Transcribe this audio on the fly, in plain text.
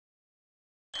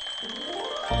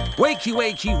Wakey,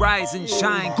 wakey, rise and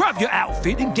shine. Grab your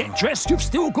outfit and get dressed. You've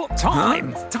still got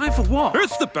time. Huh? Time for what?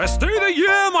 It's the best day of the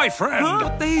year, my friend. Huh?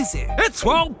 What day is it? It's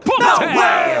World Book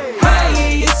Day.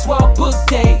 Hey, it's World Book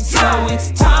Day, so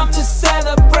it's time to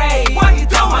celebrate. What you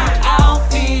doing? My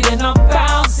outfit and I'm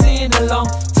bouncing along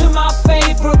to my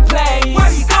favorite place.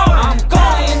 Where you going? I'm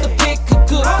going to pick a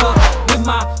good book with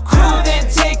my crew, then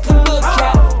take a look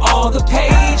at all the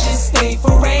pages. Stay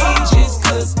for ages,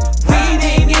 'cause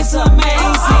reading is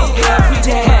amazing every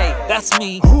day. Hey, that's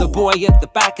me, the boy at the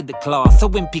back of the class, a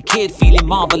wimpy kid feeling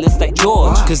marvelous like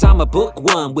George. 'Cause I'm a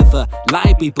bookworm with a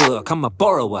library book. I'm a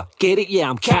borrower, get it? Yeah,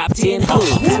 I'm Captain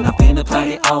Hook. And I've been a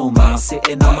planet Omar,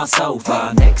 sitting on my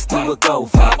sofa next to a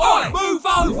gopher. Oi, move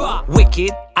over.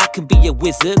 Wicked, I can be a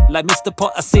wizard like Mr.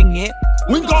 Potter, sing it.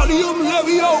 Wingardium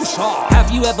Leviosa.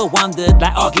 Have you ever wondered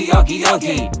like Oggy, Oggy,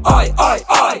 Oggy? Oi, oi,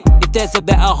 oi. If there's a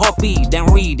better hobby than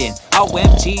reading,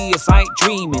 OMG, it's like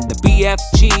dreaming. The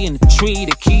BFG and the tree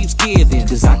that keeps giving.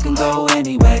 'Cause I can go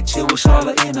anywhere, chill with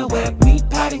Charlotte in a web. Meet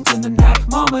Paddington and have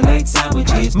marmalade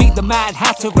sandwiches. Meet the Mad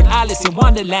Hatter and Alice in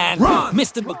Wonderland. Run.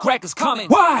 Mr. McGregor's coming.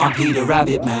 Why? I'm Peter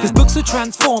Rabbit, man. 'Cause books will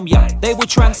transform ya, they will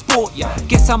transport ya.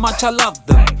 Guess how much I love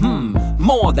them?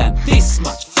 More than this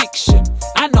much fiction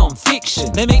and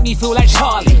non-fiction. They make me feel like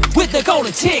Charlie with the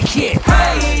golden ticket.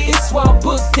 Hey, it's World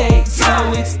Book Day,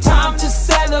 so it's time to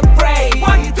celebrate.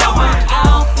 What you doing? My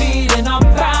outfit and I'm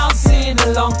bouncing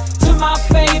along to my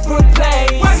favorite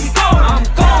place. Where you going? I'm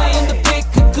going to pick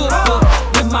a good book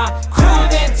with my crew,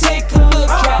 then take a look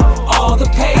at all the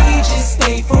pages.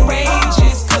 Stay for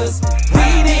ages, 'cause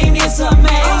reading is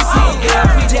amazing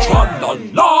every day.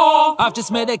 Tra-la-la. I've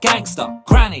just met a gangster,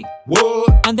 Granny. What?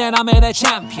 And then I met a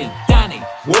champion, Danny.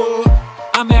 What?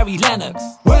 I married Lennox.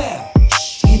 Where?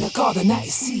 In a garden that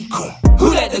is secret. Who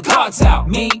let the gods out?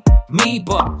 Me,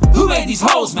 but who made these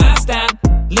hoes, man? Stan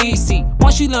Lee. See,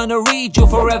 once you learn to read, you'll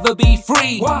forever be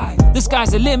free. Why? The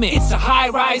sky's the limit, it's a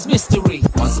high-rise mystery.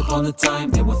 Once upon a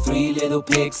time, there were 3 little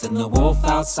pigs and a wolf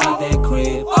outside their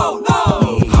crib. Oh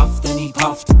no! He huffed and he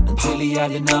puffed until he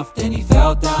had enough, then he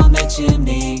fell down the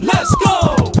chimney. Let's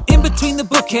go! In between the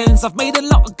bookends, I've made a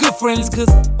lot of good friends, 'cause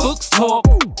books talk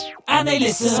and they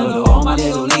listen to all my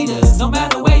little leaders. No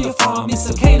matter where you're from, it's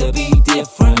okay to be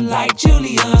different like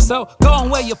Julian. So go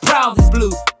and wear your proudest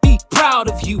blue, be proud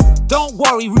of you. Don't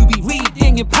worry, Ruby,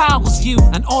 reading empowers you.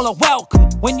 And all are welcome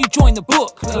when you join the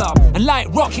book club. And like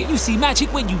Rocket, you see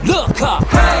magic when you look up.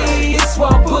 Hey, it's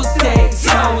World Book Day,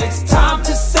 so it's time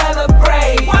to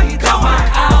celebrate. What you Got my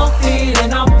outfit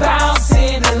and I'm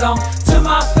bouncing along to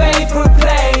my favorite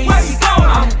place. Where you going?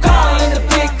 I'm going to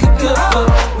pick a good book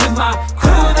with my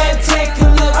crew, then take a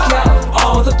look at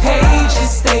all the pages.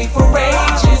 Stay for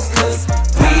ages, 'cause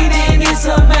reading is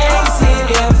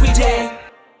amazing every day.